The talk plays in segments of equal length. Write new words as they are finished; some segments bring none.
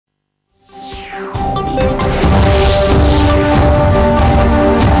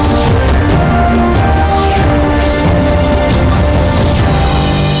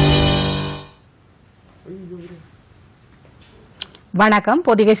வணக்கம்.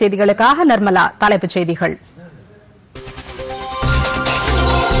 பொதிகை செய்திகளுக்காக நிர்மலா. தலைப்புச் செய்திகள்.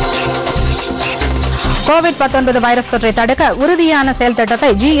 கோவிட்-19 வைரஸ் தொற்றை தடுக்க உறுதியான செயல் திட்டத்தை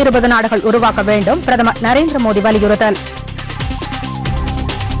G20 நாடுகள் உருவாக்க வேண்டும். பிரதமர் நரேந்திர மோடி வலியுறுத்தல்.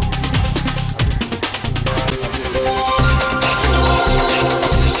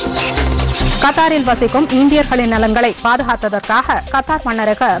 கத்தாரில் வசிக்கும் இந்தியர்களின் நலன்களை பாதுகாத்ததற்காக கத்தார்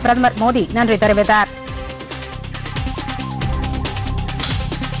மன்னருக்கு பிரதமர் மோடி நன்றி தெரிவித்தார்.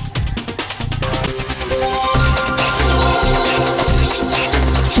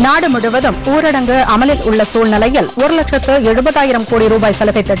 நாடு முழுவதும் ஊரடங்கு அமலில் உள்ள சூழ்நிலையில் 1,70,000 கோடி ரூபாய்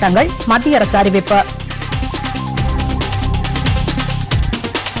சலுகை திட்டங்கள் மத்திய அரசு அறிவிப்பு.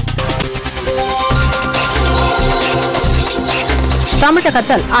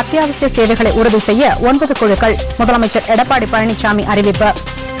 தமிழகத்தில் அத்தியாவசிய சேவைகளை உறுதி செய்ய 9 குழுக்கள் முதலமைச்சர் எடப்பாடி பழனிசாமி அறிவிப்பு.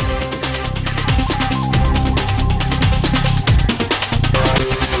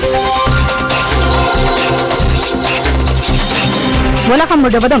 உலகம்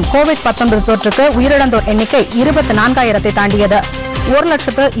முழுவதும் கோவிட்-19 தொற்றுக்கு உயிரிழந்தோர் எண்ணிக்கை 24,000 தாண்டியது.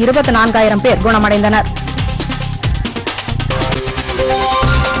 1,24,000 பேர் குணமடைந்தனர்.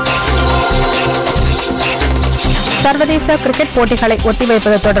 சர்வதேச கிரிக்கெட் போட்டிகளை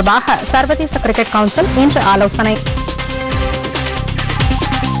ஒத்திவைப்பது தொடர்பாக சர்வதேச கிரிக்கெட் கவுன்சில் இன்று ஆலோசனை.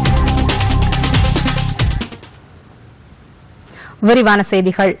 விரிவான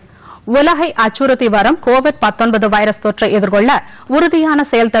செய்திகள். உலகை அச்சுறுத்தி வரும் கோவிட்-19 வைரஸ் தொற்றை எதிர்கொள்ள உறுதியான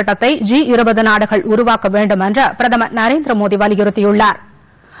செயல் திட்டத்தை G20 நாடுகள் உருவாக்க வேண்டும் என்று பிரதமர் நரேந்திர மோடி வலியுறுத்தியுள்ளார்.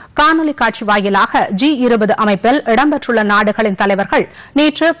 காணொலி காட்சி வாயிலாக G20 அமைப்பில் இடம்பெற்றுள்ள நாடுகளின் தலைவர்கள்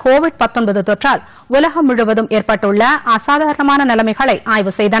நேற்று கோவிட்-19 தொற்றால் உலகம் முழுவதும் ஏற்பட்டுள்ள அசாதாரணமான நிலைமைகளை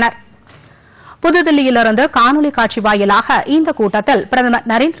ஆய்வு செய்தனர். புதுதில்லியிலிருந்து காணொலி காட்சி வாயிலாக இந்த கூட்டத்தில் பிரதமர்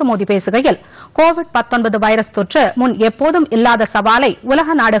நரேந்திர மோடி பேசுகையில், கோவிட்-19 வைரஸ் தொற்று முன் எப்போதும் இல்லாத சவாலை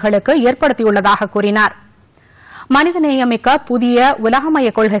உலக நாடுகளுக்கு ஏற்படுத்தியுள்ளதாக கூறினார். மனிதநேயமிக்க புதிய உலகமய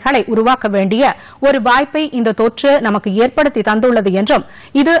கொள்கைகளை உருவாக்க வேண்டிய ஒரு வாய்ப்பை இந்த தொற்று நமக்கு ஏற்படுத்தி தந்துள்ளது என்றும்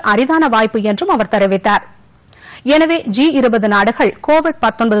இது அரிதான வாய்ப்பு என்றும் அவர் தெரிவித்தார். எனவே G20 நாடுகள்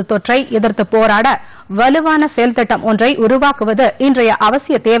கோவிட்-19 தொற்றை எதிர்த்து போராட வலுவான செயல் திட்டம் ஒன்றை உருவாக்குவது இன்றைய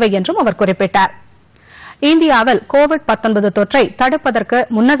அவசிய தேவை என்றும் அவர் குறிப்பிட்டார். இந்தியாவில் கோவிட்-19 தொற்றை தடுப்பதற்கு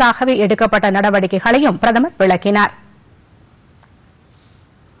முன்னதாகவே எடுக்கப்பட்ட நடவடிக்கைகளையும் பிரதமர் விளக்கினார்.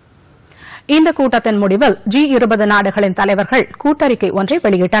 இந்த கூட்டத்தின் முடிவில் G20 நாடுகளின் தலைவர்கள் கூட்டறிக்கை ஒன்றை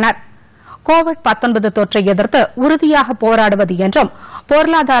வெளியிட்டனர். கோவிட்-19 தொற்றை எதிர்த்து உறுதியாக போராடுவது என்றும்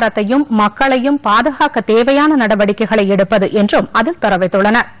பொருளாதாரத்தையும் மக்களையும் பாதுகாக்க தேவையான நடவடிக்கைகளை எடுப்பது என்றும் அதில்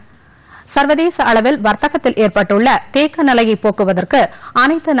தெரிவித்துள்ளனர். சர்வதேச அளவில் வர்த்தகத்தில் ஏற்பட்டுள்ள தேக்க நிலையை போக்குவதற்கு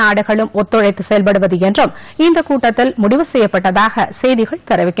அனைத்து நாடுகளும் ஒத்துழைத்து செயல்படுவது என்றும் இந்த கூட்டத்தில் முடிவு செய்யப்பட்டதாக செய்திகள்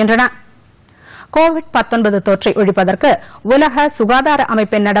தெரிவிக்கின்றன. கோவிட்-19 தொற்றை ஒழிப்பதற்கு உலக சுகாதார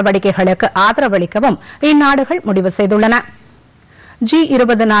அமைப்பின் நடவடிக்கைகளுக்கு ஆதரவளிக்கவும் இந்நாடுகள் முடிவு செய்துள்ளன.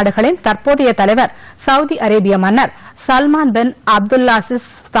 G20 நாடுகளின் தற்போதைய தலைவர் சவுதி அரேபிய மன்னர் சல்மான் பின் அப்துல்லாசிஸ்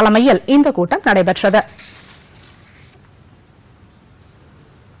தலைமையில் இந்த கூட்டம் நடைபெற்றது.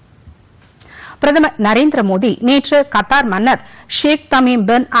 பிரதமர் நரேந்திர மோடி நேற்று கத்தார் மன்னர் ஷேக் தமீம்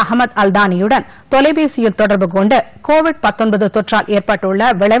பின் அகமது அல்தானியுடன் தொலைபேசியில் தொடர்பு கொண்டு கோவிட்-19 தொற்றால் ஏற்பட்டுள்ள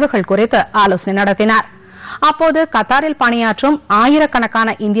விளைவுகள் குறித்து ஆலோசனை நடத்தினார். அப்போது கத்தாரில் பணியாற்றும்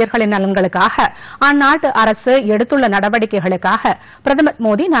ஆயிரக்கணக்கான இந்தியர்களின் நலன்களுக்காக அந்நாட்டு அரசு எடுத்துள்ள நடவடிக்கைகளுக்காக பிரதமர்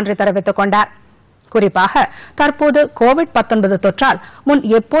மோடி நன்றி தெரிவித்துக் கொண்டார். குறிப்பாக தற்போது கோவிட்-19 தொற்றால் முன்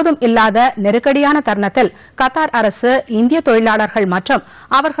எப்போதும் இல்லாத நெருக்கடியான தருணத்தில் கத்தார் அரசு இந்திய தொழிலாளர்கள் மற்றும்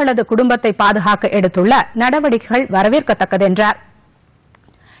அவர்களது குடும்பத்தை பாதுகாக்க எடுத்துள்ள நடவடிக்கைகள் வரவேற்கத்தக்கது என்றார்.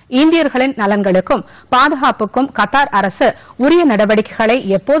 இந்தியர்களின் நலன்களுக்கும் பாதுகாப்புக்கும் கத்தார் அரசு உரிய நடவடிக்கைகளை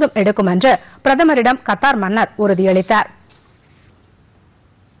எப்போதும் எடுக்கும் என்று பிரதமரிடம் கத்தார் மன்னர் உறுதியளித்தார்.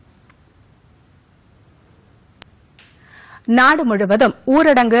 நாடு முழுவதும்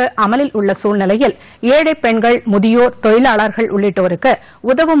ஊரடங்கு அமலில் உள்ள சூழ்நிலையில் ஏழை பெண்கள், முதியோர், தொழிலாளர்கள் உள்ளிட்டோருக்கு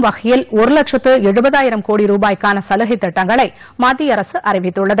உதவும் வகையில் 1,70,000 கோடி ரூபாய்க்கான சலுகை திட்டங்களை மத்திய அரசு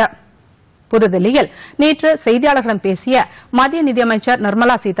அறிவித்துள்ளது. புதுதில்லியில் நேற்று செய்தியாளர்களிடம் பேசிய மத்திய நிதியமைச்சர்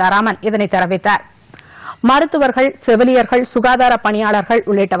நிர்மலா சீதாராமன் இதனை தெரிவித்தார். மருத்துவர்கள், செவிலியர்கள், சுகாதார பணியாளர்கள்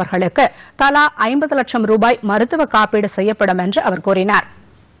உள்ளிட்டவர்களுக்கு தலா 50 லட்சம் ரூபாய் மருத்துவ காப்பீடு செய்யப்படும் என்று அவர் கூறினார்.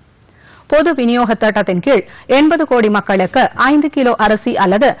 பொது விநியோக திட்டத்தின் கீழ் 80 கோடி மக்களுக்கு 5 கிலோ அரிசி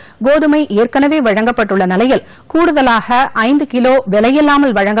அல்லது கோதுமை ஏற்கனவே வழங்கப்பட்டுள்ள நிலையில் கூடுதலாக 5 கிலோ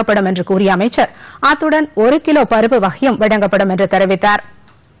விலையில்லாமல் வழங்கப்படும் என்று கூறிய அமைச்சர், அத்துடன் 1 கிலோ பருப்பு வகையும் வழங்கப்படும் என்று தெரிவித்தார்.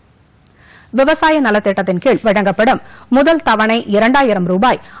 விவசாய நலத்திட்டத்தின் கீழ் வழங்கப்படும் முதல் தவணை 2,000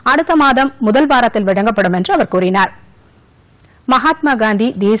 ரூபாய் அடுத்த மாதம் முதல் வாரத்தில் வழங்கப்படும் என்று அவர் கூறினார். மகாத்மா காந்தி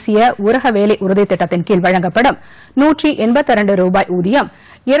தேசிய ஊரக வேலை உறுதி திட்டத்தின் கீழ் வழங்கப்படும் 182 ரூபாய் ஊதியம்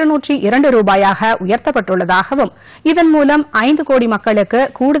 202 ரூபாயாக உயர்த்தப்பட்டுள்ளதாகவும் இதன் மூலம் 5 கோடி மக்களுக்கு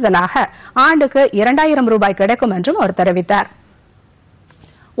கூடுதலாக ஆண்டுக்கு 2000 ரூபாய் கிடைக்கும் என்றும் அவர் தெரிவித்தார்.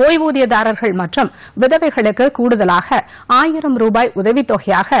 ஓய்வூதியதாரர்கள் மற்றும் விதவைகளுக்கு கூடுதலாக 1000 ரூபாய்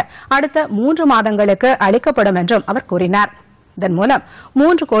உதவித்தொகையாக அடுத்த 3 மாதங்களுக்கு அளிக்கப்படும் என்றும் அவர் கூறினார். இதன் மூலம்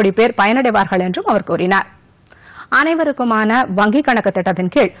 3 கோடி பேர் பயனடைவார்கள் என்றும் அவர் கூறினார். அனைவருக்குமான வங்கிக் கணக்கு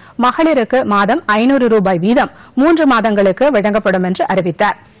திட்டத்தின் கீழ் மகளிருக்கு மாதம் 500 ரூபாய் வீதம் 3 மாதங்களுக்கு வழங்கப்படும் என்று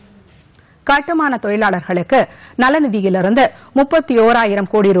அறிவித்தார். கட்டுமான தொழிலாளர்களுக்கு நலநிதியிலிருந்து 31,000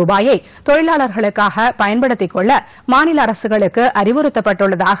 கோடி ரூபாயை தொழிலாளர்களுக்காக பயன்படுத்திக் கொள்ள மாநில அரசுகளுக்கு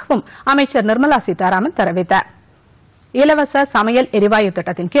அறிவுறுத்தப்பட்டுள்ளதாகவும் அமைச்சர் நிர்மலா சீதாராமன் தெரிவித்தார். இலவச சமையல் எரிவாயு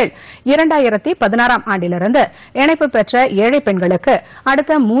திட்டத்தின் கீழ் 2016ஆம் ஆண்டிலிருந்து இணைப்பு பெற்ற ஏழை பெண்களுக்கு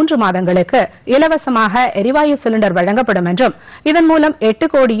அடுத்த 3 மாதங்களுக்கு இலவசமாக எரிவாயு சிலிண்டர் வழங்கப்படும் என்றும் இதன் மூலம் 8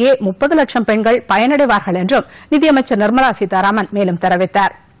 கோடியே 30 லட்சம் பெண்கள் பயனடைவார்கள் என்றும் நிதியமைச்சர் நிர்மலா சீதாராமன் மேலும்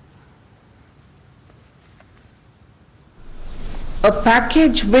தெரிவித்தார். A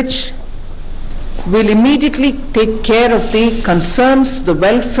package which will immediately take care of the concerns, the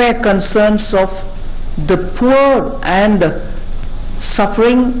welfare concerns of the poor and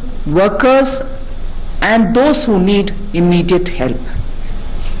suffering workers and those who need immediate help.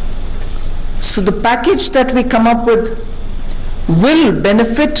 So the package that we come up with will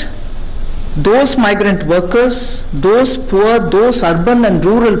benefit those migrant workers, those poor, those urban and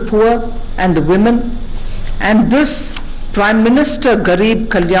rural poor and the women, and this Prime Minister Garib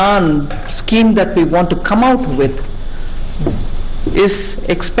Kalyan scheme that we want to come out with is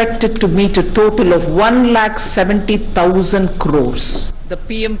expected to meet a total of 1,70,000 crores. The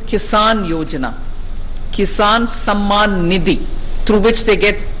PM Kisan Yojana, Kisan Samman Nidhi, through which they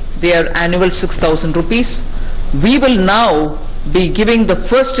get their annual 6,000 rupees. We will now be giving the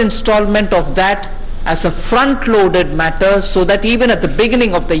first installment of that as a front-loaded matter so that even at the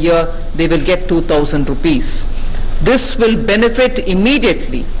beginning of the year they will get 2,000 rupees. This will benefit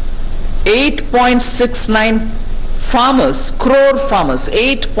immediately 8.69 crore farmers.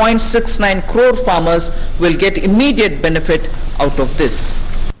 8.69 crore farmers will get immediate benefit out of this.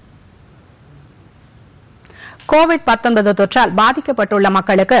 COVID-19 தொற்றால் பாதிக்கப்பட்டுள்ள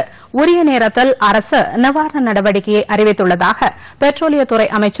மக்களுக்கு உரிய நேரத்தில் அரசு நிவாரண நடவடிக்கையை அறிவித்துள்ளதாக பெட்ரோலியத்துறை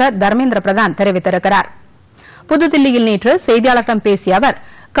அமைச்சர் தர்மேந்திர பிரதான் தெரிவித்திருக்கிறார். புதுதில்லியில் நேற்று செய்தியாளர்களிடம் பேசிய அவர்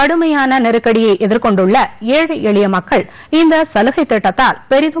கடுமையான நெருக்கடியை எதிர்கொண்டுள்ள ஏழை எளிய மக்கள் இந்த சலுகை திட்டத்தால்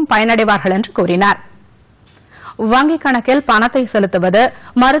பெரிதும் பயனடைவார்கள் என்று கூறினார். வங்கிக் கணக்கில் பணத்தை செலுத்துவது,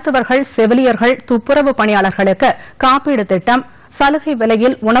 மருத்துவர்கள், செவிலியர்கள், துப்புரவு பணியாளர்களுக்கு காப்பீடு திட்டம், சலுகை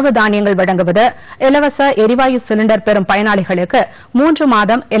விலையில் உணவு தானியங்கள் வழங்குவது, இலவச எரிவாயு சிலிண்டர் பெறும் பயனாளிகளுக்கு 3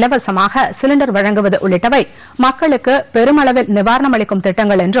 மாதம் இலவசமாக சிலிண்டர் வழங்குவது உள்ளிட்டவை மக்களுக்கு பெருமளவில் நிவாரணம் அளிக்கும்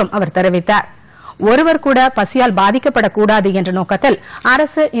திட்டங்கள் என்றும் அவர் தெரிவித்தார். ஒருவர் கூட பசியால் பாதிக்கப்படக்கூடாது என்ற நோக்கத்தில்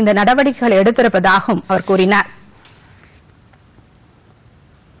அரசு இந்த நடவடிக்கைகளை எடுத்திருப்பதாகவும் அவர் கூறினார்.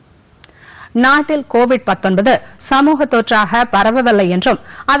 நாட்டில் கோவிட்-19 சமூக தொற்றாக பரவவில்லை என்றும்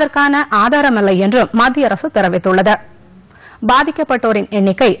அதற்கான ஆதாரமில்லை என்றும் மத்திய அரசு தெரிவித்துள்ளது. பாதிக்கப்பட்டோரின்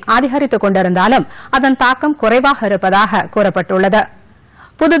எண்ணிக்கை அதிகரித்துக் கொண்டிருந்தாலும் அதன் தாக்கம் குறைவாக இருப்பதாக கூறப்பட்டுள்ளது.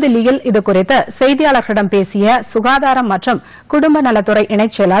 புதுதில்லியில் இதுகுறித்து செய்தியாளர்களிடம் பேசிய சுகாதாரம் மற்றும் குடும்ப நலத்துறை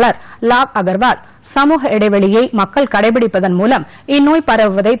இணைச் செயலாளர் லாவ் அகர்வால் சமூக இடைவெளியை மக்கள் கடைபிடிப்பதன் மூலம் இந்நோய்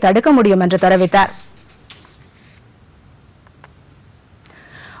பரவுவதை தடுக்க முடியும் என்று தெரிவித்தார்.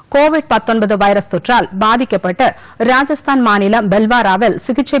 கோவிட்-19 வைரஸ் தொற்றால் பாதிக்கப்பட்டு ராஜஸ்தான் மாநிலம் பெல்வாராவில்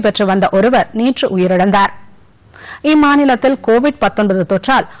சிகிச்சை பெற்று வந்த ஒருவர் நேற்று உயிரிழந்தார். இம்மாநிலத்தில் கோவிட்-19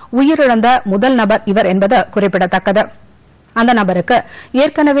 தொற்றால் உயிரிழந்த முதல் நபர் இவர் என்பது குறிப்பிடத்தக்கது. அந்த நபருக்கு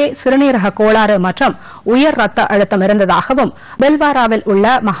ஏற்கனவே சிறுநீரக கோளாறு மற்றும் உயர் ரத்த அழுத்தம் இருந்ததாகவும் பெல்வாராவில் உள்ள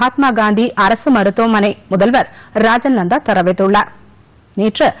மகாத்மா காந்தி அரசு மருத்துவமனை முதல்வர் ராஜன் நந்தா தெரிவித்துள்ளார்.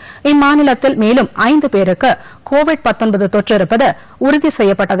 நேற்று இம்மாநிலத்தில் மேலும் 5 பேருக்கு கோவிட்-19 தொற்று இருப்பது உறுதி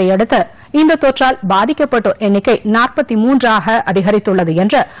செய்யப்பட்டதை அடுத்து இந்த தொற்றால் பாதிக்கப்பட்டோர் எண்ணிக்கை 43ஆக அதிகரித்துள்ளது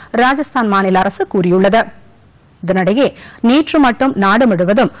என்று ராஜஸ்தான் மாநில அரசு கூறியுள்ளது. இதனிடையே நேற்று மட்டும் நாடு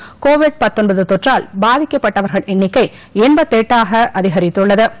முழுவதும் கோவிட்-19 தொற்றால் பாதிக்கப்பட்டவர்கள் எண்ணிக்கை 88ஆக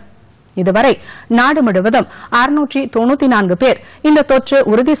அதிகரித்துள்ளது. இதுவரை நாடு முழுவதும் 694 பேர் இந்த தொற்று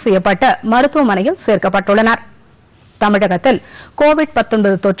உறுதி செய்யப்பட்ட மருத்துவமனையில் சேர்க்கப்பட்டுள்ளனர். தமிழகத்தில்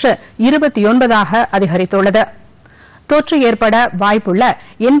கோவிட்-19 தொற்று 29ஆக அதிகரித்துள்ளது. தொற்று ஏற்பட வாய்ப்புள்ள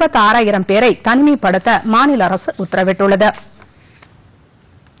 86,000 பேரை தனிமைப்படுத்த மாநில அரசு உத்தரவிட்டுள்ளது.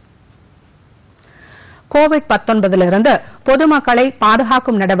 கோவிட்-19 பொதுமக்களை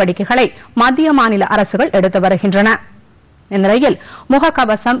பாதுகாக்கும் நடவடிக்கைகளை மத்திய மாநில அரசுகள் எடுத்து வருகின்றன. இந்நிலையில்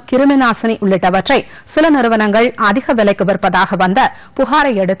முகக்கவசம், கிருமிநாசினி உள்ளிட்டவற்றை சில நிறுவனங்கள் அதிக விலைக்கு விற்பதாக வந்த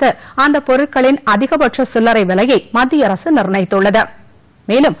புகாரை அடுத்து அந்த பொருட்களின் அதிகபட்ச சில்லறை விலையை மத்திய அரசு நிர்ணயித்துள்ளது.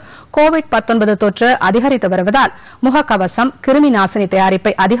 மேலும் கோவிட்-19 தொற்று அதிகரித்து வருவதால் முகக்கவசம், கிருமிநாசினி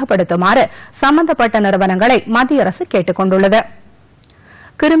தயாரிப்பை அதிகப்படுத்துமாறு சம்பந்தப்பட்ட நிறுவனங்களை மத்திய அரசு கேட்டுக் கொண்டுள்ளது.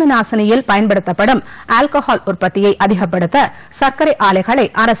 கிருமிநாசினியில் பயன்படுத்தப்படும் ஆல்கஹால் உற்பத்தியை அதிகப்படுத்த சர்க்கரை ஆலைகளை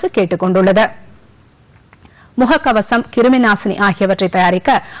அரசு கேட்டுக் கொண்டுள்ளது. முகக்கவசம், கிருமிநாசினி ஆகியவற்றை தயாரிக்க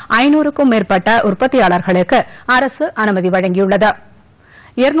 500க்கும் மேற்பட்ட உற்பத்தியாளர்களுக்கு அரசு அனுமதி வழங்கியுள்ளது.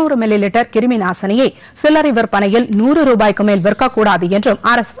 200 மில்லி லிட்டர் கிருமிநாசினியை சில்லறை விற்பனையில் 100 ரூபாய்க்கு மேல் விற்கக்கூடாது என்றும்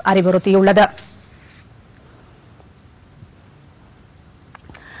அரசு அறிவுறுத்தியுள்ளது.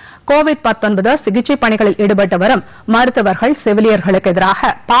 கோவிட்-19 சிகிச்சை பணிகளில் ஈடுபட்டு வரும் மருத்துவர்கள், செவிலியர்களுக்கு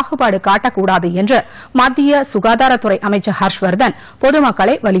எதிராக பாகுபாடு காட்டக்கூடாது என்று மத்திய சுகாதாரத்துறை அமைச்சர் ஹர்ஷ்வர்தன்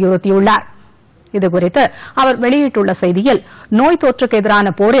பொதுமக்களை வலியுறுத்தியுள்ளார். இதுகுறித்து அவர் வெளியிட்டுள்ள செய்தியில், நோய் தொற்றுக்கு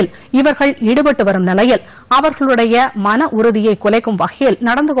எதிரான போரில் இவர்கள் ஈடுபட்டு வரும் நிலையில் அவர்களுடைய மன உறுதியை குலைக்கும் வகையில்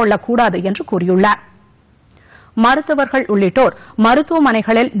நடந்து கொள்ளக்கூடாது என்று கூறியுள்ளார். மருத்துவர்கள் உள்ளிட்டோர்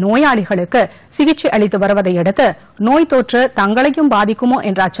மருத்துவமனைகளில் நோயாளிகளுக்கு சிகிச்சை அளித்து வருவதை அடுத்து நோய் தொற்று தங்களையும் பாதிக்குமோ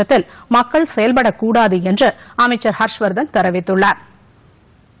என்ற அச்சத்தில் மக்கள் செயல்படக்கூடாது என்று அமைச்சர் ஹர்ஷ்வர்தன் தெரிவித்துள்ளார்.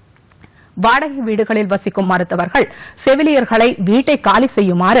 வாடகை வீடுகளில் வசிக்கும் மருத்துவர்கள், செவிலியர்களை வீட்டை காலி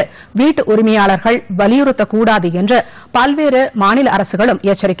செய்யுமாறு வீட்டு உரிமையாளர்கள் வலியுறுத்தக்கூடாது என்று பல்வேறு மாநில அரசுகளும்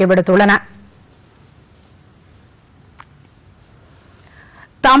எச்சரிக்கை விடுத்துள்ளன.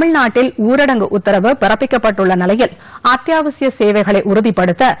 தமிழ்நாட்டில் ஊரடங்கு உத்தரவு பிறப்பிக்கப்பட்டுள்ள நிலையில் அத்தியாவசிய சேவைகளை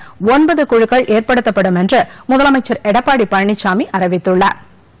உறுதிப்படுத்த 9 குழுக்கள் ஏற்படுத்தப்படும் என்று முதலமைச்சர் எடப்பாடி பழனிசாமி அறிவித்துள்ளார்.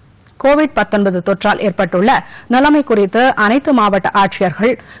 கோவிட்-19 தொற்றால் ஏற்பட்டுள்ள நிலைமை குறித்து அனைத்து மாவட்ட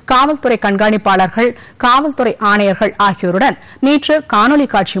ஆட்சியர்கள், காவல்துறை கண்காணிப்பாளர்கள், காவல்துறை ஆணையர்கள் ஆகியோருடன் நேற்று காணொலி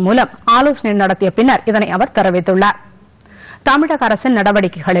காட்சி மூலம் ஆலோசனை நடத்திய பின்னர் இதனை அவர் தெரிவித்துள்ளார். தமிழக அரசின்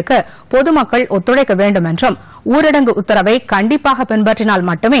நடவடிக்கைகளுக்கு பொதுமக்கள் ஒத்துழைக்க வேண்டும் என்றும், ஊரடங்கு உத்தரவை கண்டிப்பாக பின்பற்றினால்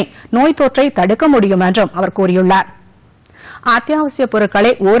மட்டுமே நோய் தொற்றை தடுக்க முடியும் என்றும் அவர் கூறியுள்ளார். அத்தியாவசிய பொருட்களை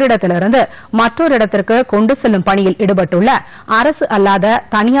ஓரிடத்திலிருந்து மற்றொரு இடத்திற்கு கொண்டு செல்லும் பணியில் ஈடுபட்டுள்ள அரசு அல்லாத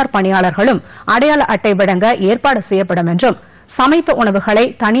தனியார் பணியாளர்களும் அடையாள அட்டை வழங்க ஏற்பாடு செய்யப்படும் என்றும், சமைத்த உணவுகளை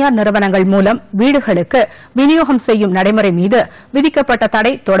தனியார் நிறுவனங்கள் மூலம் வீடுகளுக்கு விநியோகம் செய்யும் நடைமுறை மீது விதிக்கப்பட்ட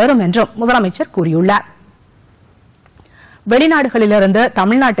தடை தொடரும் என்றும் முதலமைச்சர் கூறியுள்ளார். வெளிநாடுகளிலிருந்து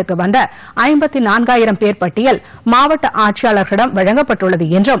தமிழ்நாட்டுக்கு வந்த 54,000 பேர் பட்டியல் மாவட்ட ஆட்சியாளர்களிடம் வழங்கப்பட்டுள்ளது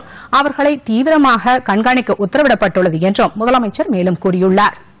என்றும், அவர்களை தீவிரமாக கண்காணிக்க உத்தரவிடப்பட்டுள்ளது என்றும் முதலமைச்சர் மேலும்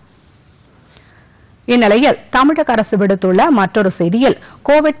கூறியுள்ளார். இந்நிலையில் தமிழக அரசு விடுத்துள்ள மற்றொரு செய்தியில்,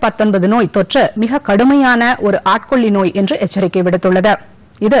 கோவிட்-19 நோய் தொற்று மிக கடுமையான ஒரு ஆட்கொள்ளி நோய் என்று எச்சரிக்கை விடுத்துள்ளது.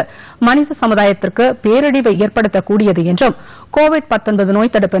 இது மனித சமுதாயத்திற்கு பேரழிவை ஏற்படுத்தக்கூடியது என்றும், கோவிட்-19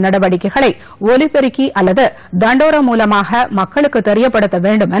 நோய் தடுப்பு நடவடிக்கைகளை ஒலிபெருக்கி அல்லது தண்டோரா மூலமாக மக்களுக்கு தெரியப்படுத்த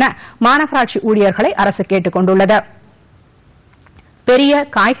வேண்டும் என மாநகராட்சி ஊழியர்களை அரசு கேட்டுக் கொண்டுள்ளது. பெரிய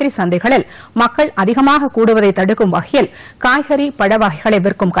காய்கறி சந்தைகளில் மக்கள் அதிகமாக கூடுவதை தடுக்கும் வகையில் காய்கறி, பழ வகைகளை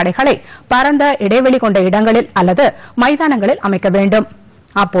விற்கும் கடைகளை பரந்த இடைவெளி கொண்ட இடங்களில் அல்லது மைதானங்களில் அமைக்க வேண்டும்.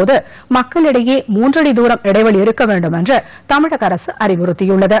 அப்போது மக்களிடையே 3 அடி தூரம் இடைவெளி இருக்க வேண்டும் என்று தமிழக அரசு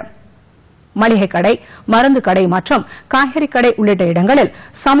அறிவுறுத்தியுள்ளது. மளிகை கடை, மருந்து கடை மற்றும் காய்கறி கடை உள்ளிட்ட இடங்களில்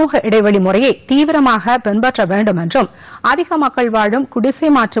சமூக இடைவெளி முறையை தீவிரமாக பின்பற்ற வேண்டும் என்றும், அதிக மக்கள் வாழும் குடிசை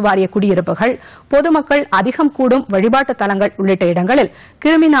மாற்று வாரிய குடியிருப்புகள், பொதுமக்கள் அதிகம் கூடும் வழிபாட்டு தலங்கள் உள்ளிட்ட இடங்களில்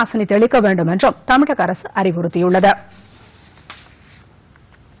கிருமிநாசினி தெளிக்க வேண்டும் என்றும் தமிழக அரசு அறிவுறுத்தியுள்ளது.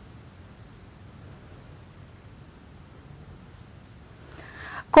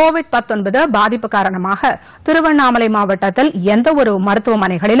 கோவிட்-19 பாதிப்பு காரணமாக திருவண்ணாமலை மாவட்டத்தில் எந்தவொரு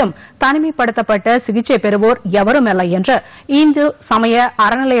மருத்துவமனைகளிலும் தனிமைப்படுத்தப்பட்ட சிகிச்சை பெறுவோர் எவரும் இல்லை என்று இந்து சமய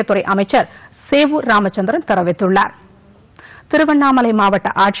அறநிலையத்துறை அமைச்சர் சேவூர் ராமச்சந்திரன் தெரிவித்துள்ளார். திருவண்ணாமலை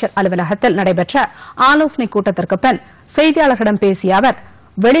மாவட்ட ஆட்சியர் அலுவலகத்தில் நடைபெற்ற ஆலோசனைக் கூட்டத்திற்கு பின் செய்தியாளர்களிடம் பேசிய அவர்,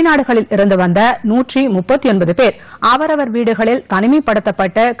 வெளிநாடுகளில் இருந்து வந்த 139 பேர் அவரவர் வீடுகளில்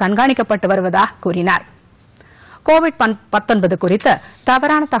தனிமைப்படுத்தப்பட்டு கண்காணிக்கப்பட்டு வருவதாக கூறினார். கோவிட்-19 குறித்து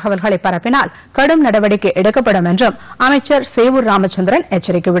தவறான தகவல்களை பரப்பினால் கடும் நடவடிக்கை எடுக்கப்படும் என்றும் அமைச்சர் சேவூர் ராமச்சந்திரன்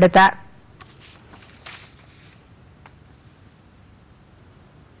எச்சரிக்கை விடுத்தார்.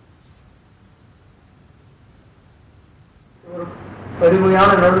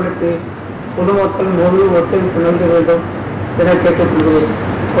 கடுமையான நடவடிக்கை பொதுமக்கள் முழு ஒத்துழைப்பு நல்க வேண்டும் என கேட்டுக்கொள்கிறேன்.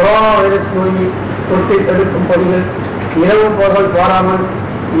 கொரோனா வைரஸ் நோயை தொற்றை தடுக்கும் பணிகள் இரவு பகல் பாராமல்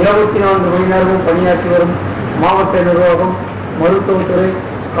 24 மணி நேரமும் பணியாற்றி வரும் மாவட்ட நிர்வாகம், மருத்துவத்துறை,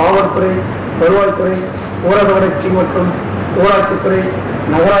 காவல்துறை, வருவாய்த்துறை, ஊரக வளர்ச்சி மற்றும் ஊராட்சித்துறை,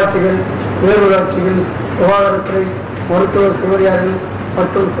 நகராட்சிகள், பேரூராட்சிகள், சுகாதாரத்துறை, மருத்துவ செவிலியர்கள்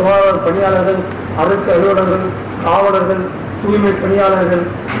மற்றும் சுகாதார பணியாளர்கள், அரசு அலுவலர்கள், காவலர்கள், தூய்மை பணியாளர்கள்,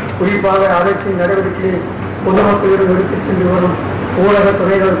 குறிப்பாக அரசின் நடவடிக்கையை பொதுமக்களிடம் எடுத்துச் சென்று வரும் ஊடக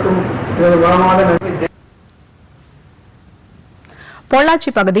துறைகளுக்கும் எனது மனமான நன்றி. பொள்ளாச்சி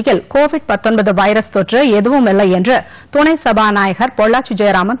பகுதியில் கோவிட்-19 வைரஸ் தொற்று எதுவும் இல்லை என்று துணை சபாநாயகர் பொள்ளாச்சி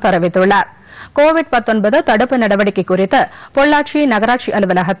ஜெயராமன் தெரிவித்துள்ளார். கோவிட்-19 தடுப்பு நடவடிக்கை குறித்து பொள்ளாச்சி நகராட்சி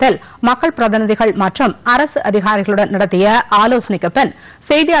அலுவலகத்தில் மக்கள் பிரதிநிதிகள் மற்றும் அரசு அதிகாரிகளுடன் நடத்திய ஆலோசனைக்கு பின்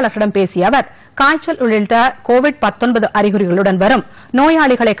செய்தியாளர்களிடம் பேசிய அவர், காய்ச்சல் உள்ளிட்ட கோவிட்-19 அறிகுறிகளுடன் வரும்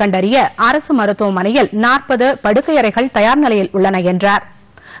நோயாளிகளை கண்டறிய அரசு மருத்துவமனையில் 40 படுக்கை அறைகள் தயார் நிலையில் உள்ளன என்றார்.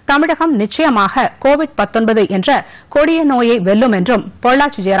 தமிழகம் நிச்சயமாக கோவிட்-19 என்ற கொடிய நோயை வெல்லும் என்றும்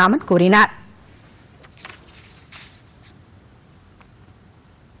பொள்ளாச்சி ஜெயராமன் கூறினார்.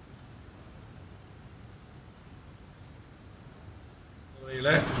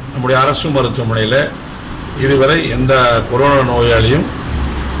 நம்முடைய அரசு மருத்துவமனையில் இதுவரை எந்த கொரோனா நோயாளியும்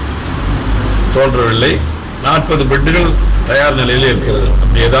தோன்றவில்லை. 40 பெட்டுகள் தயார் நிலையில் இருக்கிறது.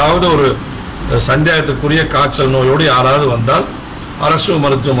 அப்படி ஏதாவது ஒரு சந்தேகத்துக்குரிய காய்ச்சல் நோயோடு யாராவது வந்தால் அரசு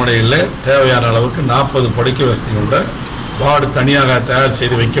மருத்துவமனையில் தேவையான அளவுக்கு 40 படுக்கை வசதி கொண்ட வார்டு தனியாக தயார்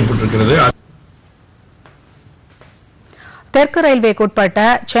செய்து வைக்கப்பட்டிருக்கிறது. தெற்கு ரயில்வேக்குட்பட்ட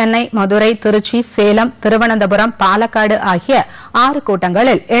சென்னை, மதுரை, திருச்சி, சேலம், திருவனந்தபுரம், பாலக்காடு ஆகிய 6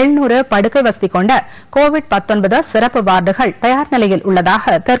 கூட்டங்களில் 700 படுக்கை வசதி கொண்ட கோவிட்-19 சிறப்பு வார்டுகள் தயார் நிலையில்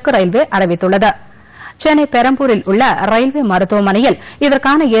உள்ளதாக தெற்கு ரயில்வே அறிவித்துள்ளது. சென்னை பெரம்பூரில் உள்ள ரயில்வே மருத்துவமனையில்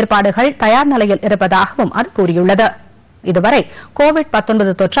இதற்கான ஏற்பாடுகள் தயார் நிலையில் இருப்பதாகவும் அது கூறியுள்ளது. இதுவரை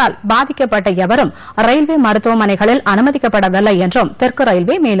கோவிட்-19 தொற்றால் பாதிக்கப்பட்ட எவரும் ரயில்வே மருத்துவமனைகளில் அனுமதிக்கப்படவில்லை என்றும் தெற்கு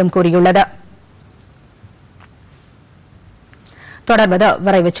ரயில்வே மேலும் கூறியுள்ளது. தொடர்வது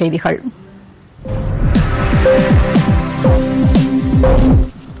விரைவுச் செய்திகள்.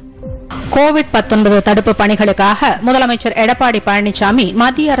 கோவிட்-19 தடுப்பு பணிகளுக்காக முதலமைச்சர் எடப்பாடி பழனிசாமி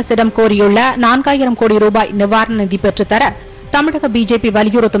மத்திய அரசிடம் கோரியுள்ள 4000 கோடி ரூபாய் நிவாரண நிதி பெற்றுத்தர தமிழக பிஜேபி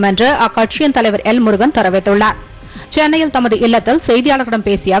வலியுறுத்தும் என்று அக்கட்சியின் தலைவர் எல் முருகன் தெரிவித்துள்ளார். சென்னையில் தமது இல்லத்தில் செய்தியாளர்களிடம்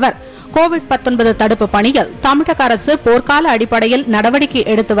பேசிய அவர், கோவிட்-19 தடுப்பு பணியில் தமிழக அரசு போர்க்கால அடிப்படையில் நடவடிக்கை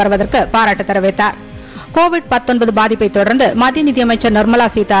எடுத்து வருவதற்கு பாராட்டு தெரிவித்தார். கோவிட்-19 பாதிப்பை தொடர்ந்து மத்திய நிதியமைச்சர் நிர்மலா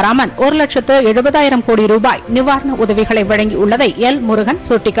சீதாராமன் 1,70,000 கோடி ரூபாய் நிவாரண உதவிகளை வழங்கியுள்ளதை எல் முருகன்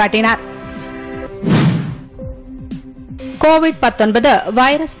சுட்டிக்காட்டினார். கோவிட்-19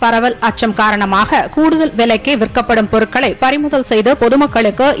 வைரஸ் பரவல் அச்சம் காரணமாக கூடுதல் விலைக்கு விற்கப்படும் பொருட்களை பறிமுதல் செய்து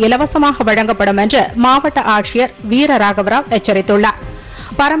பொதுமக்களுக்கு இலவசமாக வழங்கப்படும் என்று மாவட்ட ஆட்சியர் வீர ராகவராவ் எச்சரித்துள்ளார்.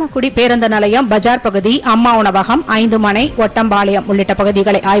 பரமக்குடி பேருந்து நிலையம், பஜார் பகுதி, அம்மா உணவகம், 5 மனை, ஒட்டம்பாளையம் உள்ளிட்ட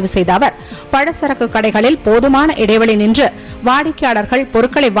பகுதிகளை ஆய்வு செய்த அவர், பழசரக்கு கடைகளில் போதுமான இடைவெளி நின்று வாடிக்கையாளர்கள்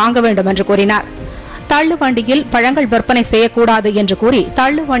பொருட்களை வாங்க வேண்டும் என்று கூறினார். தள்ளுவண்டியில் பழங்கள் விற்பனை செய்யக்கூடாது என்று கூறி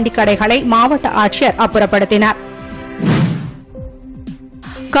தள்ளுவண்டி கடைகளை மாவட்ட ஆட்சியர் அப்புறப்படுத்தினார்.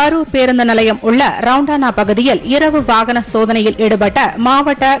 கரூர் பேருந்து நிலையம் உள்ள ரவுண்டானா பகுதியில் இரவு வாகன சோதனையில் ஈடுபட்ட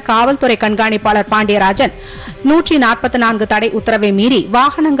மாவட்ட காவல்துறை கண்காணிப்பாளர் பாண்டியராஜன் 144 தடை உத்தரவை மீறி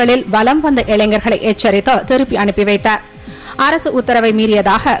வாகனங்களில் வலம் வந்த இளைஞர்களை எச்சரித்து திருப்பி அனுப்பி வைத்தார். அரசு உத்தரவை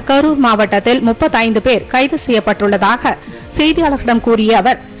மீறியதாக கரூர் மாவட்டத்தில் 35 பேர் கைது செய்யப்பட்டுள்ளதாக செய்தியாளர்களிடம் கூறிய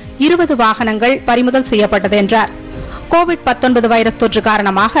அவர், 20 வாகனங்கள் பறிமுதல் செய்யப்பட்டது என்றார். கோவிட்-19 வைரஸ் தொற்று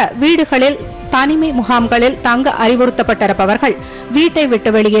காரணமாக வீடுகளில் தனிமை முகாம்களில் தங்க அறிவுறுத்தப்பட்டிருப்பவர்கள் வீட்டை விட்டு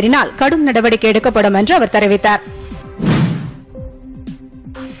வெளியேறினால் கடும் நடவடிக்கை எடுக்கப்படும் என்று அவர் தெரிவித்தார்.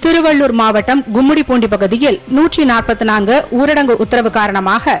 திருவள்ளூர் மாவட்டம் கும்மிடிப்பூண்டி பகுதியில் 144 ஊரடங்கு உத்தரவு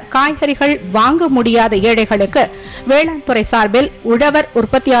காரணமாக காய்கறிகள் வாங்க முடியாத ஏழைகளுக்கு வேளாண் துறை சார்பில் உழவர்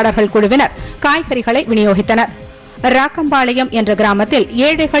உற்பத்தியாளர்கள் குழுவினர் காய்கறிகளை விநியோகித்தனர். ராக்கம்பாளையம் என்ற கிராமத்தில்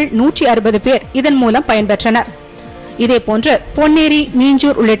ஏழைகள் 160 பேர் இதன் மூலம் பயன்பெற்றனர். இதேபோன்று பொன்னேரி,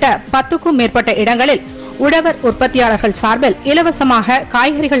 மீஞ்சூர் உள்ளிட்ட 10க்கும் மேற்பட்ட இடங்களில் உழவர் உற்பத்தியாளர்கள் சார்பில் இலவசமாக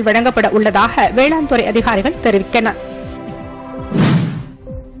காய்கறிகள் வழங்கப்பட உள்ளதாக வேளாண் துறை அதிகாரிகள் தெரிவித்தனர்.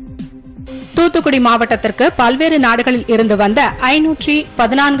 தூத்துக்குடி மாவட்டத்திற்கு பல்வேறு நாடுகளில் இருந்து வந்த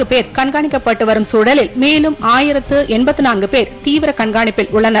 514 பேர் கண்காணிக்கப்பட்டு வரும் சூழலில் மேலும் 1084 பேர் தீவிர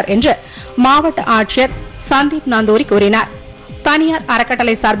கண்காணிப்பில் உள்ளனர் என்று மாவட்ட ஆட்சியர் சந்தீப் நந்தூரி கூறினார். தனியார்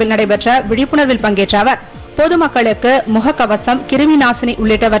அறக்கட்டளை சார்பில் நடைபெற்ற விழிப்புணர்வில் பங்கேற்ற அவர் பொதுமக்களுக்கு முகக்கவசம், கிருமி நாசினி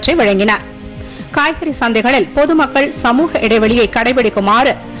உள்ளிட்டவற்றை வழங்கினார். காய்கறி சந்தைகளில் பொதுமக்கள் சமூக இடைவெளியை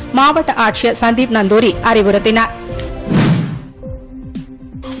கடைபிடிக்குமாறு மாவட்ட ஆட்சியர் சந்தீப் நந்தூரி அறிவுறுத்தினார்.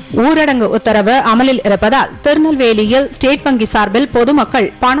 ஊரடங்கு உத்தரவு அமலில் இருப்பதால் திருநெல்வேலியில் ஸ்டேட் வங்கி சார்பில் பொதுமக்கள்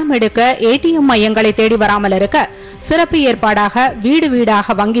பணம் எடுக்க ஏடிஎம் மையங்களை தேடி வராமல் இருக்க சிறப்பு ஏற்பாடாக வீடு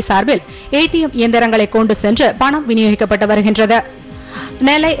வீடாக வங்கி சார்பில் ஏடிஎம் இயந்திரங்களை கொண்டு சென்று பணம் விநியோகிக்கப்பட்டு வருகின்றது.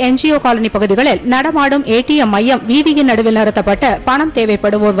 நெல்லை என்ஜிஓ காலனி பகுதிகளில் நடமாடும் ஏடிஎம் மையம் வீதியின் நடுவில் நிறுத்தப்பட்டு பணம்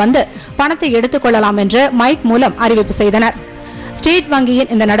தேவைப்படுவோர் வந்து பணத்தை எடுத்துக் கொள்ளலாம் என்று மைக் மூலம் அறிவிப்பு செய்தனர். ஸ்டேட் வங்கியின்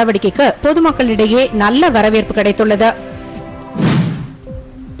இந்த நடவடிக்கைக்கு பொதுமக்களிடையே நல்ல வரவேற்பு கிடைத்துள்ளது.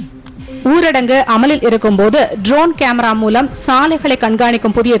 ஊரடங்கு அமலில் இருக்கும்போது ட்ரோன் கேமரா மூலம் சாலைகளை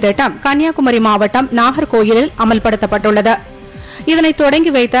கண்காணிக்கும் புதிய திட்டம் கன்னியாகுமரி மாவட்டம் நாகர்கோயிலில் அமல்படுத்தப்பட்டுள்ளது. இதனை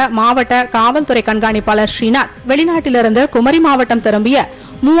தொடங்கி வைத்த மாவட்ட காவல்துறை கண்காணிப்பாளர் ஸ்ரீநாத், வெளிநாட்டிலிருந்து குமரி மாவட்டம் திரும்பிய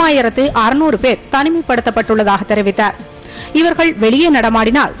 3600 பேர் தனிமைப்படுத்தப்பட்டுள்ளதாக தெரிவித்தார். இவர்கள் வெளியே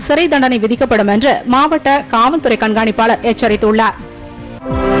நடமாடினால் சிறை தண்டனை விதிக்கப்படும் என்று மாவட்ட காவல்துறை கண்காணிப்பாளர் எச்சரித்துள்ளார்.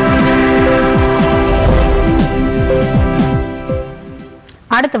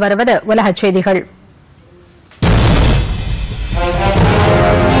 அடுத்து வருவது உலகச் செய்திகள்.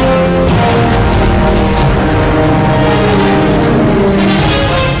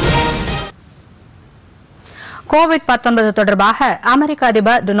 கோவிட்-19 தொடர்பாக அமெரிக்க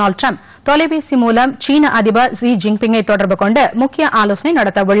அதிபர் டொனால்டு டிரம்ப் தொலைபேசி மூலம் சீன அதிபர் ஜி ஜின்பிங்கை தொடர்பு கொண்டு முக்கிய ஆலோசனை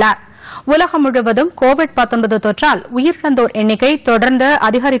நடத்தவுள்ளார். உலகம் முழுவதும் கோவிட்-19 தொற்றால் உயிரிழந்தோர் எண்ணிக்கை தொடர்ந்து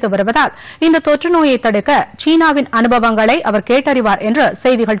அதிகரித்து வருவதால் இந்த தொற்று நோயை தடுக்க சீனாவின் அனுபவங்களை அவர் கேட்டறிவார் என்று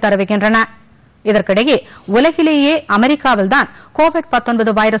செய்திகள் தெரிவிக்கின்றன. இதற்கிடையே உலகிலேயே அமெரிக்காவில்தான்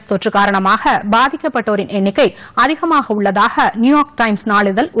கோவிட்-19 வைரஸ் தொற்று காரணமாக பாதிக்கப்பட்டோரின் எண்ணிக்கை அதிகமாக உள்ளதாக நியூயார்க் டைம்ஸ்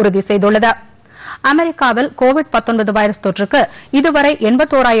நாளிதழ் உறுதி செய்துள்ளது. அமெரிக்காவில் கோவிட்-19 வைரஸ் தொற்றுக்கு இதுவரை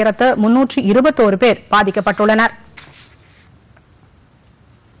 81,321 பேர் பாதிக்கப்பட்டுள்ளனர்.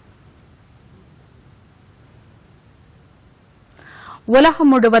 உலகம்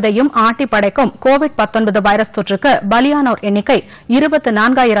முழுவதையும் ஆட்டி படைக்கும் கோவிட்-19 வைரஸ் தொற்றுக்கு பலியானோர் எண்ணிக்கை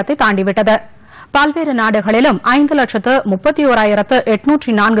 24,000 தாண்டிவிட்டது. பல்வேறு நாடுகளிலும்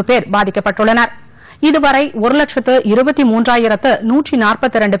 5,31,804 பேர் பாதிக்கப்பட்டுள்ளனர். இதுவரை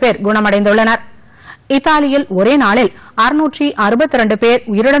 1,23,142 பேர் குணமடைந்துள்ளனர். இத்தாலியில் ஒரே நாளில் 662 பேர்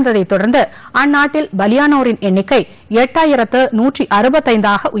உயிரிழந்ததைத் தொடர்ந்து அந்நாட்டில் பலியானோரின் எண்ணிக்கை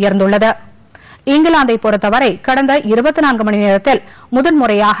 8,165 உயர்ந்துள்ளது. இங்கிலாந்தை பொறுத்தவரை கடந்த 24 மணி நேரத்தில்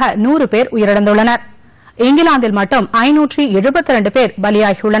முதன்முறையாக 100 பேர் உயிரிழந்துள்ளனர். இங்கிலாந்தில் மட்டும் 572 பேர்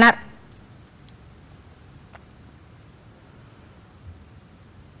பலியாகியுள்ளனர்.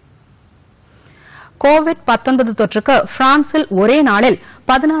 கோவிட்-19 தொற்றுக்கு பிரான்சில் ஒரே நாளில்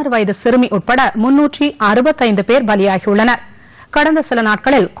 16 வயது சிறுமி உட்பட 365 பேர் பலியாகியுள்ளனர். கடந்த சில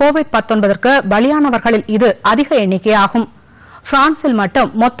நாட்களில் கோவிட்-19ற்கு பலியானவர்களில் இது அதிக எண்ணிக்கையாகும். பிரான்சில் மட்டும்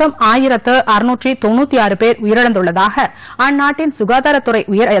மொத்தம் 1,696 பேர் உயிரிழந்துள்ளதாக அந்நாட்டின் சுகாதாரத்துறை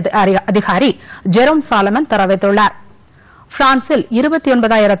உயர் அதிகாரி ஜெரோம் சாலமன் தெரிவித்துள்ளார். பிரான்சில்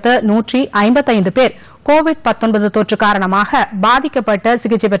 29,155 பேர் கோவிட்-19 தொற்று காரணமாக பாதிக்கப்பட்டு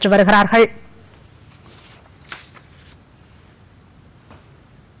சிகிச்சை பெற்று வருகிறார்கள்.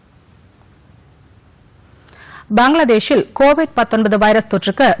 பங்களாதேஷில் கோவிட்-19 வைரஸ்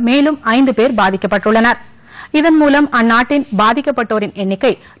தொற்றுக்கு மேலும் 5 பேர் பாதிக்கப்பட்டுள்ளனர். இதன் மூலம் அந்நாட்டின் பாதிக்கப்பட்டோரின்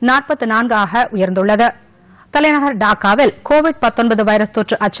எண்ணிக்கை 44 உயர்ந்துள்ளது. தலைநகர் டாக்காவில் கோவிட்-19 வைரஸ்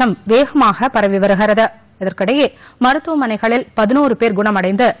தொற்று அச்சம் வேகமாக பரவி வருகிறது. இதற்கிடையே மருத்துவமனைகளில் 11 பேர்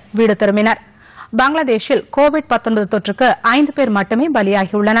குணமடைந்து வீடு திரும்பினர். பங்களாதேஷில் கோவிட்-19 தொற்றுக்கு 5 பேர் மட்டுமே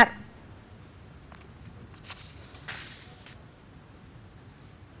பலியாகியுள்ளனர்.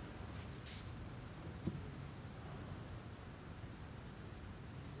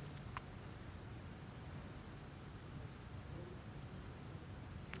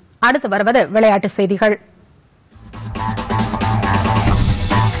 அடுத்து வருவது விளையாட்டுச் செய்திகள்.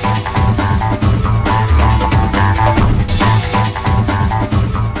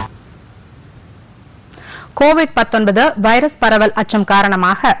 கோவிட்-19 வைரஸ் பரவல் அச்சம்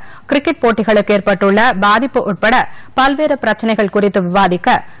காரணமாக கிரிக்கெட் போட்டிகளுக்கு ஏற்பட்டுள்ள பாதிப்பு உட்பட பல்வேறு பிரச்சினைகள் குறித்து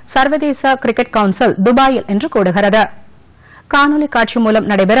விவாதிக்க சர்வதேச கிரிக்கெட் கவுன்சில் துபாயில் இன்று கூடுகிறது. காணொலி காட்சி மூலம்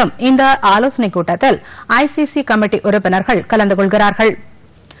நடைபெறும் இந்த ஆலோசனைக் கூட்டத்தில் ஐசிசி கமிட்டி உறுப்பினர்கள் கலந்து கொள்கிறார்கள்.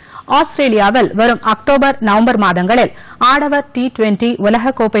 ஆஸ்திரேலியாவில் வரும் அக்டோபர் நவம்பர் மாதங்களில் ஆடவர் T20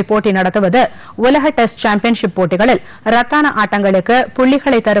 உலகக்கோப்பை போட்டி நடத்துவது, உலக டெஸ்ட் சாம்பியன்ஷிப் போட்டிகளில் ரத்தான ஆட்டங்களுக்கு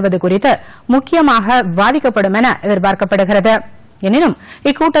புள்ளிகளை தருவது குறித்து முக்கியமாக விவாதிக்கப்படும் என எதிர்பார்க்கப்படுகிறது. எனினும்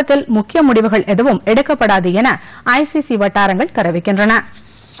இக்கூட்டத்தில் முக்கிய முடிவுகள் எதுவும் எடுக்கப்படாது என ஐசிசி வட்டாரங்கள் தெரிவிக்கின்றன.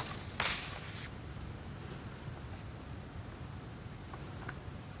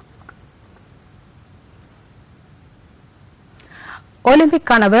 ஒலிம்பிக்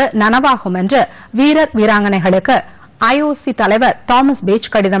கனவு நனவாகும் என்று வீரர் வீராங்கனைகளுக்கு IOC தலைவர் தாமஸ் பேச்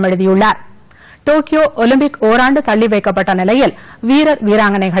கடிதம் எழுதியுள்ளார். டோக்கியோ ஒலிம்பிக் ஓராண்டு தள்ளி வைக்கப்பட்ட நிலையில் வீரர்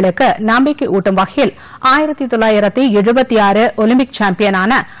வீராங்கனைகளுக்கு நம்பிக்கை ஊட்டும் வகையில் 1976 ஒலிம்பிக்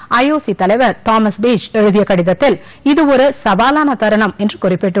சாம்பியனான IOC தலைவர் தாமஸ் பேச் எழுதிய கடிதத்தில் இது ஒரு சவாலான தருணம் என்று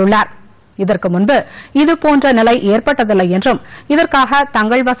குறிப்பிட்டுள்ளார். இதற்கு முன்பு இதுபோன்ற நிலை ஏற்பட்டதில்லை என்றும் இதற்காக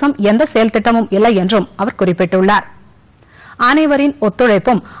தங்கள் வசம் எந்த செயல் திட்டமும் இல்லை என்றும் அவர் குறிப்பிட்டுள்ளார். அனைவரின்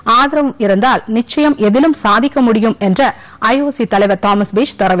ஒத்துழைப்பும் ஆதரவும் இருந்தால் நிச்சயம் எதிலும் சாதிக்க முடியும் என்று IOC தலைவர் தாமஸ்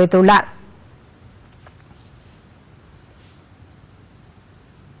பீச் தெரிவித்துள்ளார்.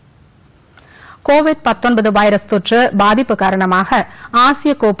 COVID-19 வைரஸ் தொற்று பாதிப்பு காரணமாக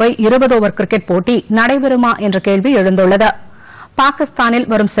ஆசிய கோப்பை 20 ஓவர் கிரிக்கெட் போட்டி நடைபெறுமா என்ற கேள்வி எழுந்துள்ளது. பாகிஸ்தானில்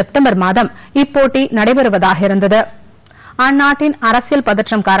வரும் செப்டம்பர் மாதம் இப்போட்டி நடைபெறுவதாக இருந்தது. அந்நாட்டின் அரசியல்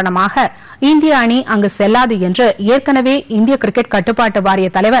பதற்றம் காரணமாக இந்திய அணி அங்கு செல்லாது என்று ஏற்கனவே இந்திய கிரிக்கெட் கட்டுப்பாட்டு வாரிய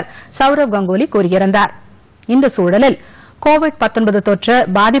தலைவர் சௌரவ் கங்குலி கூறியிருந்தார். இந்த சூழலில் COVID-19 தொற்று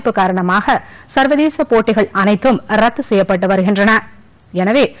பாதிப்பு காரணமாக சர்வதேச போட்டிகள் அனைத்தும் ரத்து செய்யப்பட்டு வருகின்றன.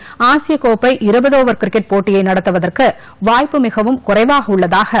 எனவே ஆசிய கோப்பை 20 ஓவர் கிரிக்கெட் போட்டியை நடத்துவதற்கு வாய்ப்பு மிகவும் குறைவாக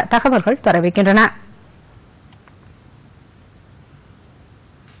உள்ளதாக தகவல்கள் தெரிவிக்கின்றன.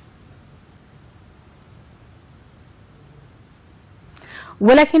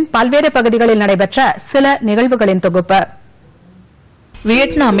 உலகின் பல்வேறு பகுதிகளில் நடைபெற்ற சில நிகழ்வுகளின் தொகுப்பு.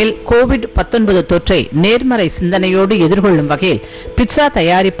 வியட்நாமில் COVID-19 தொற்றை நேர்மறை சிந்தனையோடு எதிர்கொள்ளும் வகையில் பிட்சா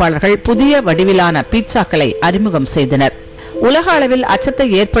தயாரிப்பாளர்கள் புதிய வடிவிலான பீட்சாக்களை அறிமுகம் செய்தனர். உலக அளவில் அச்சத்தை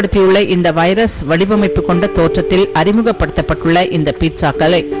ஏற்படுத்தியுள்ள இந்த வைரஸ் வடிவமைப்பு கொண்ட தோற்றத்தில் அறிமுகப்படுத்தப்பட்டுள்ள இந்த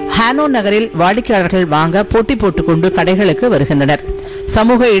பீட்சாக்களை ஹானோ நகரில் வாடிக்கையாளர்கள் வாங்க போட்டி போட்டுக்கொண்டு கடைகளுக்கு வருகின்றனர்.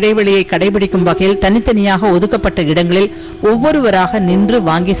 சமூக இடைவெளியை கடைபிடிக்கும் வகையில் தனித்தனியாக ஒதுக்கப்பட்ட இடங்களில் ஒவ்வொருவராக நின்று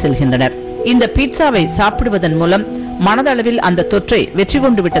வாங்கி செல்கின்றனர். இந்த பீட்சாவை சாப்பிடுவதன் மூலம் மனதளவில் அந்த தொற்றை வெற்றி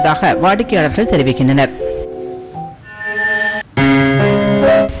கொண்டு விட்டதாக வாடிக்கையாளர்கள் தெரிவிக்கின்றனர்.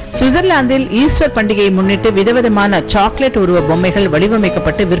 சுவிட்சர்லாந்தில் ஈஸ்டர் பண்டிகையை முன்னிட்டு விதவிதமான சாக்லேட் உருவ பொம்மைகள்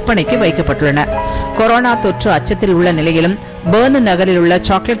வடிவமைக்கப்பட்டு விற்பனைக்கு வைக்கப்பட்டுள்ளன. கொரோனா தொற்று அச்சத்தில் உள்ள நிலையிலும் பெர்ன் நகரில் உள்ள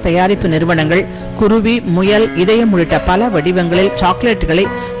சாக்லேட் தயாரிப்பு நிறுவனங்கள் குருவி, முயல், இதயம் உள்ளிட்ட பல வடிவங்களில் சாக்லேட்டுகளை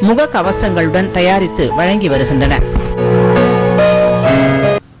முக கவசங்களுடன் தயாரித்து வழங்கி வருகின்றன.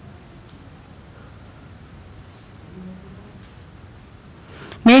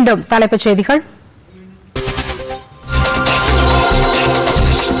 மீண்டும் தலைப்புச் செய்திகள்.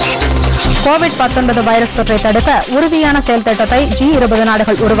 COVID-19 வைரஸ் தொற்றை தடுக்க உறுதியான செயல் திட்டத்தை G20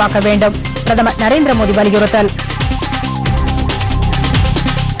 நாடுகள் உருவாக்க வேண்டும். பிரதமர் நரேந்திர மோடி வலியுறுத்தல்.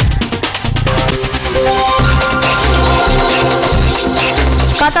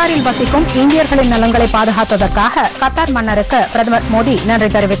 கத்தாரில் வசிக்கும் இந்தியர்களின் நலன்களை பாதுகாத்ததற்காக கத்தார் மன்னருக்கு பிரதமர் மோடி நன்றி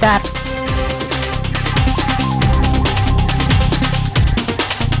தெரிவித்தார்.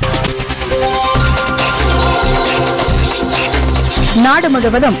 நாடு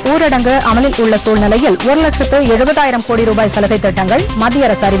முழுவதும் ஊரடங்கு அமலில் உள்ள சூழ்நிலையில் 1,70,000 கோடி ரூபாய் சலுகை திட்டங்கள் மத்திய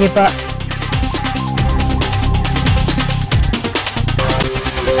அரசு அறிவிப்பு.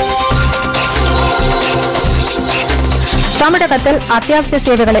 தமிழகத்தில் அத்தியாவசிய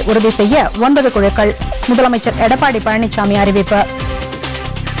சேவைகளை உறுதி செய்ய 9 குழுக்கள் முதலமைச்சர் எடப்பாடி பழனிசாமி அறிவிப்பு.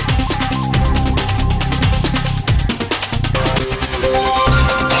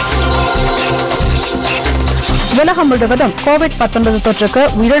 உலகம் முழுவதும் COVID-19 தொற்றுக்கு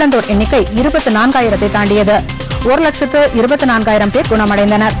உயிரிழந்தோர் எண்ணிக்கை 24,000 தாண்டியது. 1,24,000 பேர்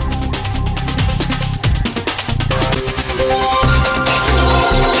குணமடைந்தனர்.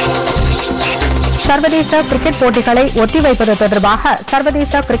 சர்வதேச கிரிக்கெட் போட்டிகளை ஒத்திவைப்பது தொடர்பாக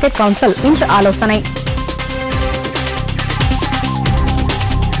சர்வதேச கிரிக்கெட் கவுன்சில் இன்று ஆலோசனை.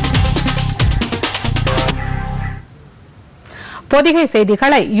 பொதிகை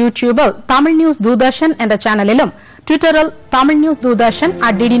செய்திகளை யூடியூபில் TamilNews தூர்தர்ஷன் என்ற சேனலிலும், ட்விட்டரில் TamilNews Doordarshan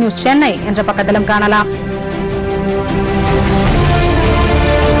 @DD News Chennai என்ற பக்கத்திலும் காணலாம்.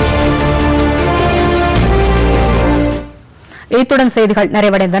 இத்துடன் செய்திகள்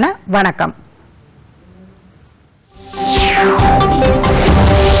நிறைவடைந்தன. வணக்கம்.